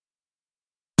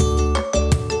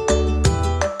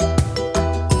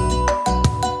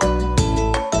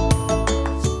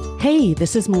Hey,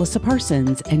 this is Melissa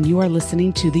Parsons, and you are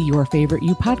listening to the Your Favorite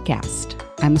You podcast.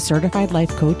 I'm a certified life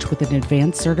coach with an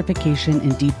advanced certification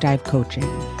in deep dive coaching.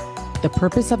 The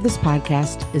purpose of this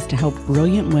podcast is to help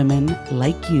brilliant women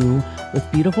like you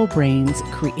with beautiful brains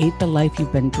create the life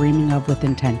you've been dreaming of with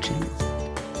intention.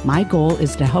 My goal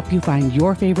is to help you find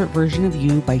your favorite version of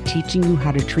you by teaching you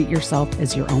how to treat yourself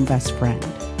as your own best friend.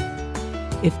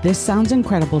 If this sounds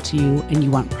incredible to you and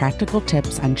you want practical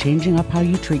tips on changing up how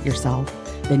you treat yourself,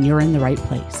 then you're in the right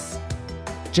place.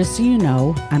 Just so you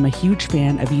know, I'm a huge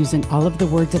fan of using all of the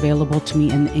words available to me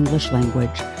in the English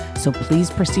language, so please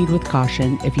proceed with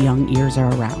caution if young ears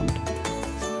are around.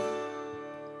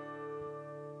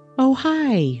 Oh,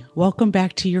 hi. Welcome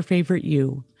back to Your Favorite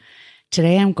You.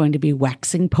 Today I'm going to be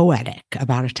waxing poetic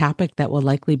about a topic that will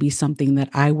likely be something that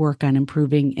I work on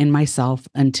improving in myself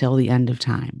until the end of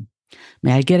time.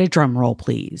 May I get a drum roll,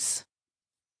 please?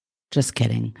 Just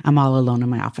kidding. I'm all alone in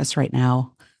my office right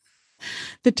now.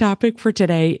 The topic for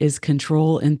today is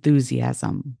control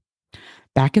enthusiasm.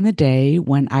 Back in the day,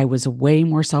 when I was way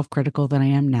more self-critical than I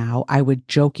am now, I would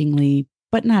jokingly,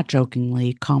 but not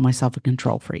jokingly, call myself a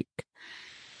control freak.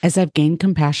 As I've gained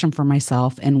compassion for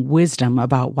myself and wisdom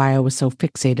about why I was so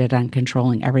fixated on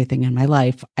controlling everything in my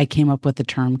life, I came up with the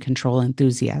term control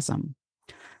enthusiasm.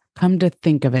 Come to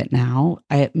think of it now,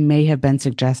 it may have been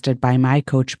suggested by my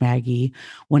coach Maggie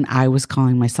when I was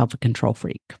calling myself a control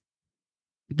freak.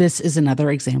 This is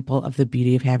another example of the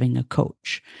beauty of having a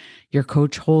coach. Your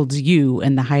coach holds you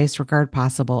in the highest regard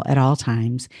possible at all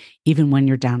times, even when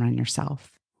you're down on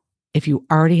yourself. If you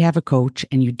already have a coach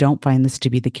and you don't find this to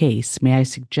be the case, may I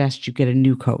suggest you get a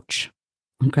new coach?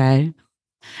 Okay?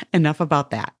 Enough about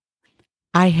that.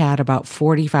 I had about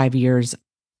 45 years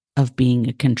of being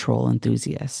a control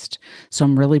enthusiast, so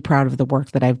I'm really proud of the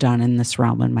work that I've done in this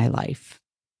realm in my life.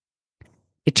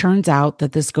 It turns out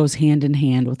that this goes hand in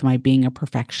hand with my being a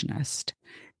perfectionist.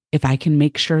 If I can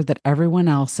make sure that everyone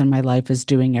else in my life is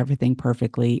doing everything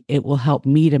perfectly, it will help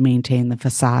me to maintain the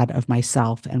facade of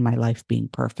myself and my life being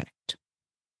perfect.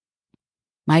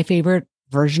 My favorite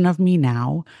version of me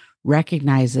now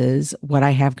recognizes what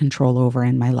I have control over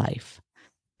in my life.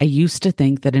 I used to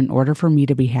think that in order for me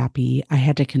to be happy, I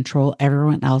had to control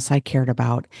everyone else I cared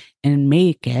about and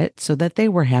make it so that they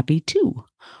were happy too,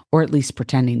 or at least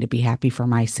pretending to be happy for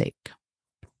my sake.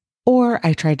 Or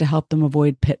I tried to help them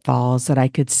avoid pitfalls that I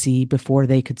could see before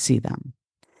they could see them.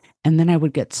 And then I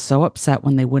would get so upset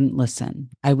when they wouldn't listen.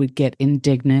 I would get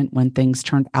indignant when things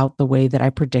turned out the way that I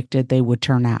predicted they would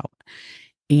turn out.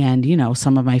 And,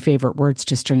 some of my favorite words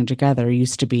to string together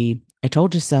used to be, I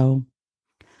told you so.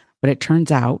 But it turns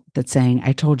out that saying,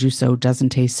 I told you so doesn't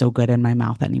taste so good in my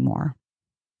mouth anymore.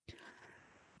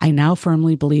 I now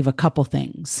firmly believe a couple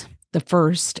things. The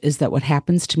first is that what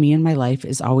happens to me in my life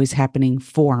is always happening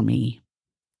for me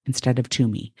instead of to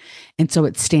me. And so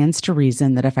it stands to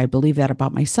reason that if I believe that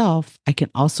about myself, I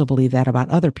can also believe that about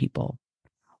other people.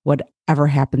 Whatever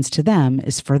happens to them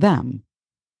is for them.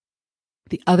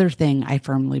 The other thing I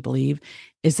firmly believe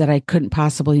is that I couldn't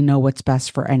possibly know what's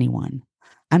best for anyone.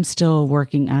 I'm still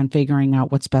working on figuring out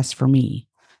what's best for me.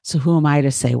 So who am I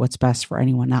to say what's best for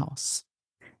anyone else?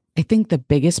 I think the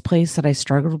biggest place that I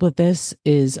struggled with this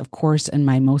is, of course, in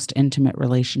my most intimate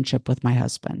relationship with my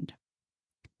husband.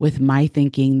 With my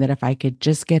thinking that if I could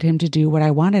just get him to do what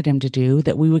I wanted him to do,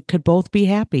 that could both be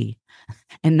happy,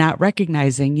 and not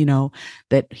recognizing,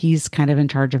 that he's kind of in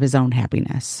charge of his own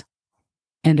happiness.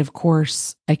 And of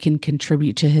course, I can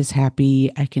contribute to his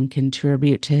happy, I can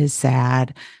contribute to his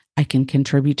sad, I can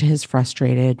contribute to his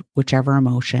frustrated, whichever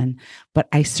emotion, but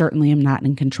I certainly am not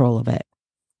in control of it.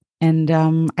 And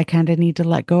I kind of need to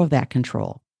let go of that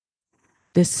control.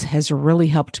 This has really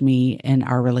helped me in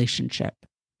our relationship.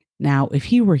 Now, if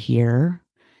he were here,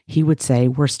 he would say,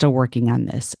 we're still working on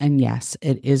this. And yes,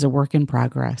 it is a work in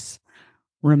progress.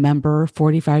 Remember,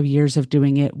 45 years of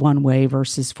doing it one way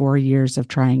versus 4 years of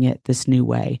trying it this new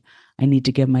way. I need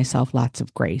to give myself lots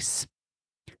of grace.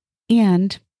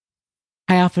 And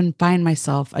I often find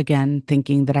myself, again,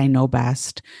 thinking that I know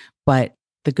best, but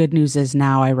the good news is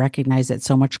now I recognize it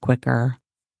so much quicker.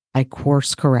 I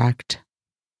course correct.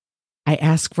 I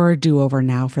ask for a do-over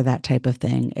now for that type of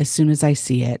thing as soon as I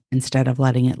see it instead of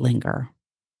letting it linger.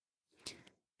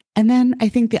 And then I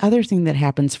think the other thing that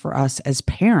happens for us as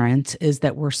parents is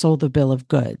that we're sold a bill of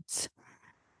goods.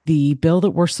 The bill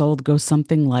that we're sold goes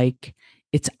something like,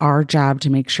 it's our job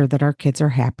to make sure that our kids are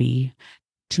happy,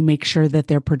 to make sure that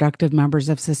they're productive members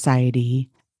of society,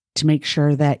 to make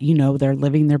sure that, they're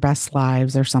living their best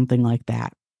lives or something like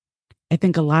that. I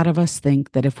think a lot of us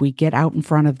think that if we get out in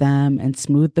front of them and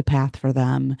smooth the path for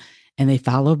them and they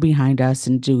follow behind us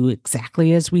and do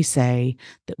exactly as we say,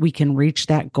 that we can reach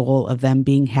that goal of them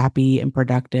being happy and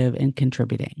productive and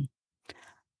contributing.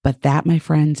 But that, my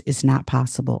friends, is not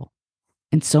possible.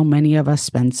 And so many of us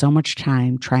spend so much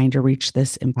time trying to reach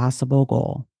this impossible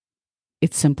goal.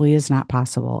 It simply is not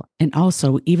possible. And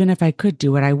also, even if I could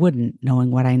do it, I wouldn't,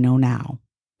 knowing what I know now.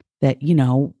 That,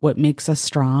 what makes us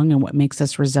strong and what makes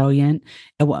us resilient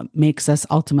and what makes us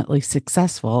ultimately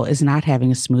successful is not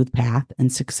having a smooth path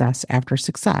and success after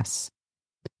success.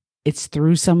 It's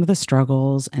through some of the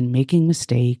struggles and making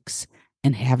mistakes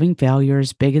and having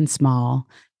failures, big and small,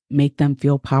 make them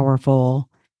feel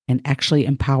powerful and actually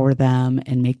empower them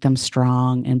and make them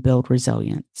strong and build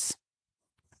resilience.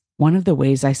 One of the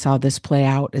ways I saw this play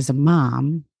out as a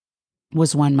mom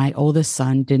was when my oldest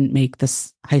son didn't make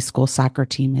the high school soccer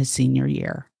team his senior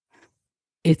year.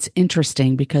 It's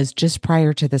interesting because just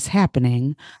prior to this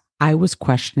happening, I was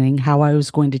questioning how I was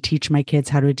going to teach my kids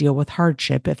how to deal with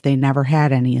hardship if they never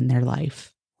had any in their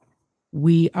life.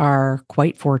 We are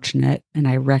quite fortunate, and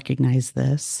I recognize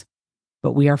this,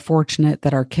 but we are fortunate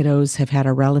that our kiddos have had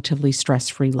a relatively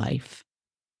stress-free life.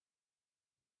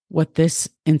 What this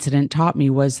incident taught me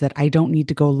was that I don't need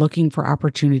to go looking for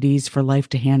opportunities for life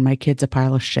to hand my kids a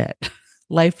pile of shit.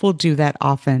 Life will do that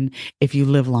often if you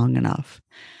live long enough.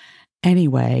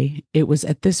 Anyway, it was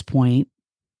at this point,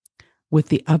 with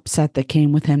the upset that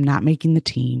came with him not making the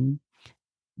team,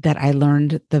 that I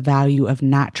learned the value of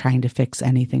not trying to fix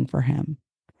anything for him.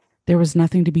 There was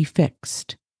nothing to be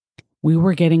fixed. We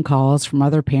were getting calls from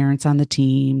other parents on the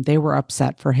team. They were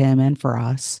upset for him and for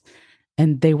us.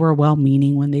 And they were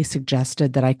well-meaning when they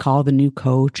suggested that I call the new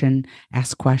coach and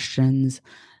ask questions.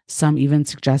 Some even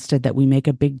suggested that we make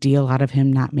a big deal out of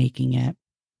him not making it.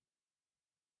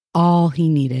 All he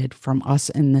needed from us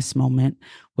in this moment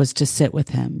was to sit with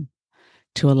him,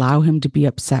 to allow him to be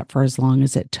upset for as long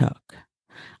as it took.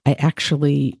 I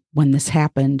actually, when this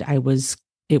happened, it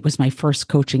was my first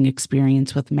coaching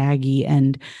experience with Maggie,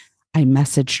 and I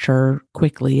messaged her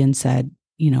quickly and said,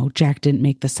 Jack didn't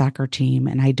make the soccer team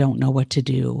and I don't know what to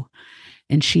do.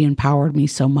 And she empowered me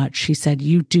so much. She said,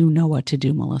 you do know what to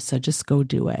do, Melissa, just go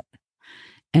do it.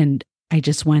 And I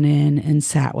just went in and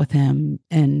sat with him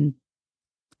and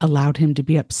allowed him to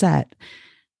be upset.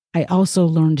 I also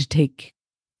learned to take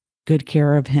good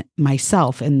care of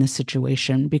myself in this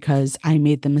situation because I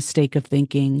made the mistake of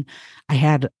thinking I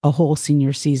had a whole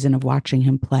senior season of watching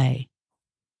him play.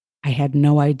 I had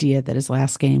no idea that his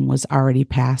last game was already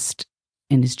past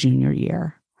in his junior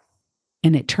year.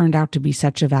 And it turned out to be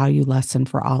such a value lesson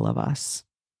for all of us.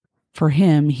 For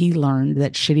him, he learned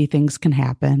that shitty things can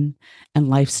happen and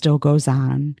life still goes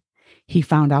on. He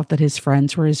found out that his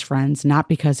friends were his friends, not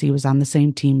because he was on the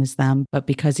same team as them, but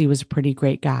because he was a pretty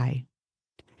great guy.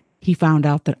 He found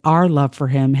out that our love for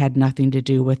him had nothing to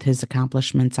do with his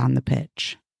accomplishments on the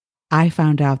pitch. I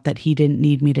found out that he didn't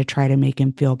need me to try to make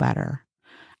him feel better.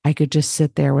 I could just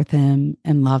sit there with him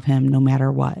and love him no matter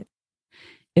what.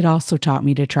 It also taught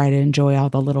me to try to enjoy all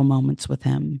the little moments with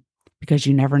him because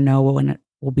you never know when it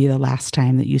will be the last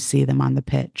time that you see them on the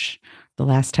pitch, the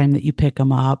last time that you pick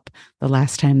them up, the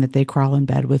last time that they crawl in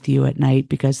bed with you at night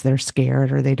because they're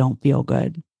scared or they don't feel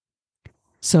good.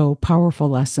 So powerful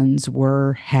lessons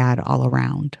were had all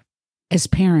around. As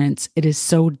parents, it is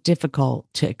so difficult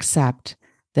to accept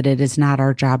that it is not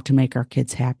our job to make our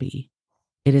kids happy.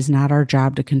 It is not our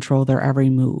job to control their every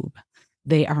move.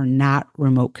 They are not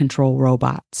remote control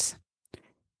robots.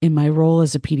 In my role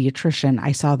as a pediatrician,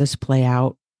 I saw this play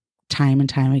out time and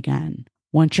time again.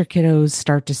 Once your kiddos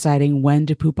start deciding when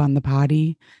to poop on the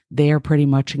potty, they are pretty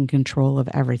much in control of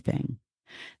everything.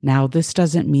 Now, this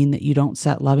doesn't mean that you don't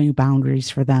set loving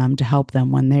boundaries for them to help them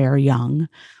when they are young,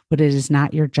 but it is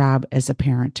not your job as a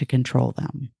parent to control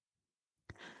them.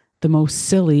 The most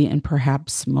silly and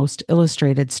perhaps most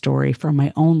illustrated story from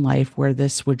my own life where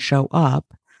this would show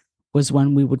up was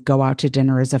when we would go out to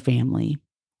dinner as a family.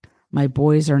 My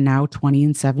boys are now 20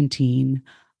 and 17,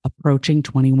 approaching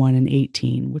 21 and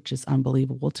 18, which is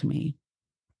unbelievable to me.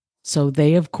 So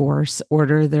they, of course,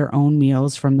 order their own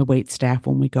meals from the waitstaff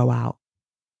when we go out.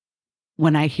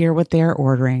 When I hear what they're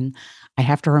ordering, I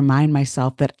have to remind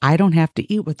myself that I don't have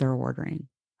to eat what they're ordering.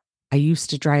 I used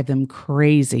to drive them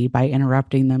crazy by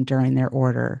interrupting them during their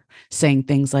order, saying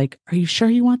things like, "Are you sure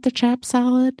you want the chop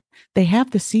salad? They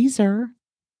have the Caesar."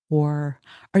 Or,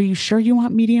 "Are you sure you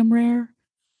want medium rare?"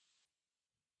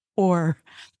 Or,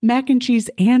 "Mac and cheese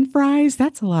and fries?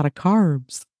 That's a lot of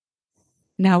carbs."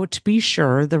 Now, to be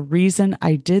sure, the reason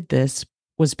I did this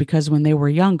was because when they were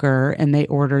younger and they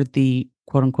ordered the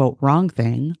quote unquote wrong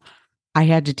thing, I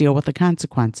had to deal with the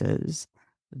consequences.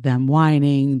 them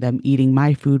whining, them eating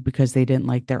my food because they didn't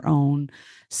like their own.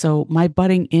 So my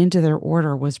butting into their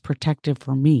order was protective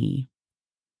for me.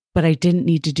 But I didn't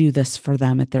need to do this for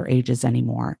them at their ages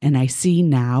anymore. And I see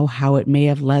now how it may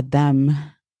have led them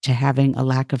to having a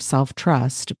lack of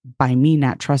self-trust by me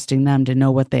not trusting them to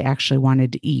know what they actually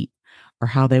wanted to eat or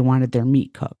how they wanted their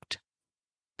meat cooked.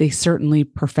 They certainly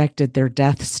perfected their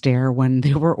death stare when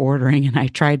they were ordering and I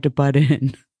tried to butt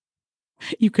in.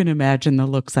 You can imagine the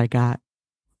looks I got.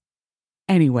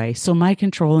 Anyway, so my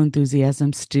control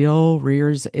enthusiasm still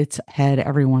rears its head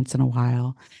every once in a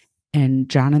while. And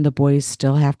John and the boys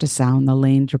still have to sound the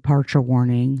lane departure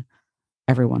warning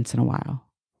every once in a while.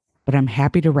 But I'm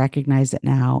happy to recognize it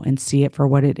now and see it for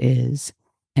what it is.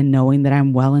 And knowing that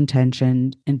I'm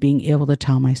well-intentioned and being able to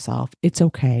tell myself, it's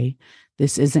okay.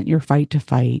 This isn't your fight to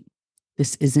fight.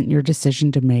 This isn't your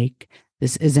decision to make.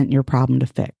 This isn't your problem to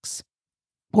fix.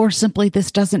 Or simply,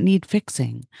 this doesn't need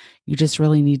fixing. You just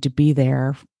really need to be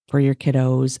there for your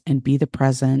kiddos and be the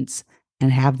presence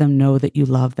and have them know that you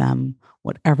love them,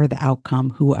 whatever the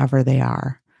outcome, whoever they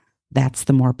are. That's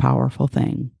the more powerful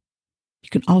thing. You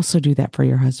can also do that for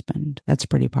your husband. That's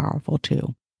pretty powerful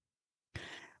too.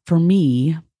 For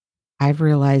me, I've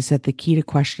realized that the key to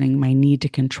questioning my need to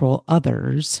control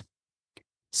others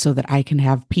so that I can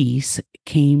have peace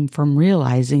came from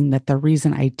realizing that the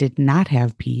reason I did not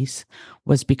have peace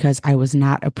was because I was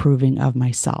not approving of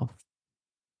myself.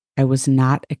 I was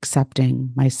not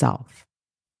accepting myself.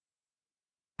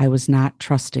 I was not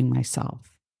trusting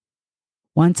myself.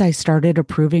 Once I started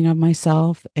approving of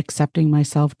myself, accepting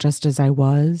myself just as I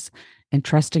was, and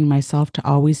trusting myself to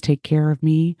always take care of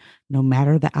me, no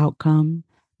matter the outcome,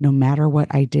 no matter what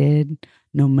I did,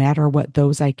 no matter what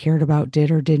those I cared about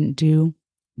did or didn't do,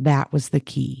 that was the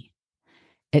key.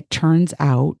 It turns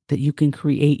out that you can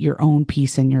create your own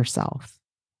peace in yourself.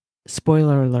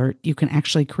 Spoiler alert, you can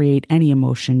actually create any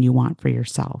emotion you want for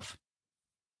yourself.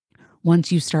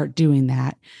 Once you start doing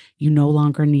that, you no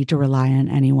longer need to rely on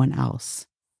anyone else.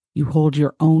 You hold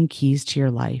your own keys to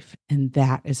your life, and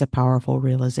that is a powerful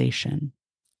realization.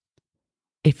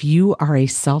 If you are a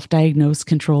self-diagnosed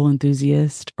control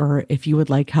enthusiast, or if you would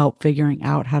like help figuring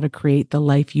out how to create the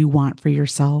life you want for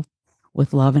yourself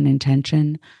with love and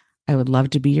intention, I would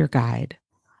love to be your guide.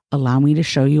 Allow me to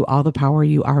show you all the power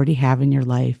you already have in your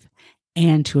life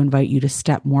and to invite you to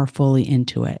step more fully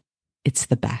into it. It's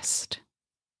the best.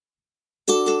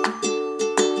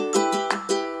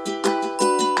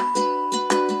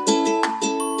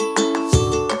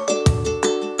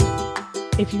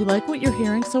 If you like what you're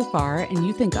hearing so far and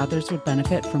you think others would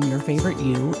benefit from your favorite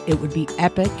you, it would be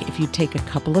epic if you take a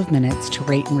couple of minutes to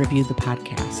rate and review the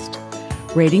podcast.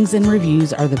 Ratings and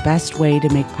reviews are the best way to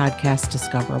make podcasts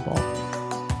discoverable.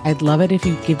 I'd love it if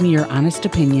you give me your honest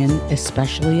opinion,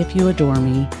 especially if you adore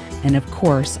me, and of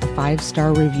course, a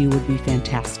 5-star review would be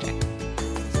fantastic.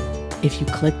 If you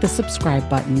click the subscribe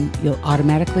button, you'll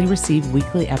automatically receive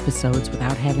weekly episodes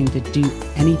without having to do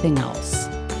anything else.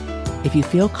 If you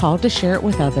feel called to share it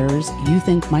with others you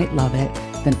think might love it,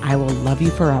 then I will love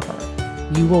you forever.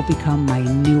 You will become my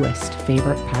newest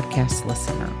favorite podcast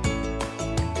listener.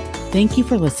 Thank you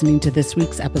for listening to this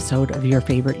week's episode of Your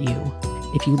Favorite You.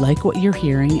 If you like what you're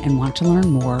hearing and want to learn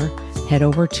more, head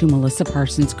over to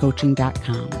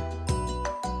melissaparsonscoaching.com.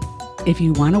 If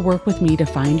you want to work with me to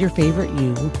find your favorite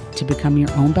you, to become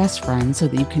your own best friend so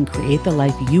that you can create the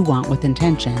life you want with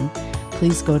intention,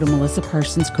 please go to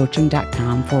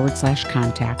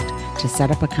melissaparsonscoaching.com/contact to set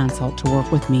up a consult to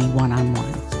work with me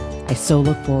one-on-one. I so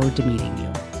look forward to meeting you.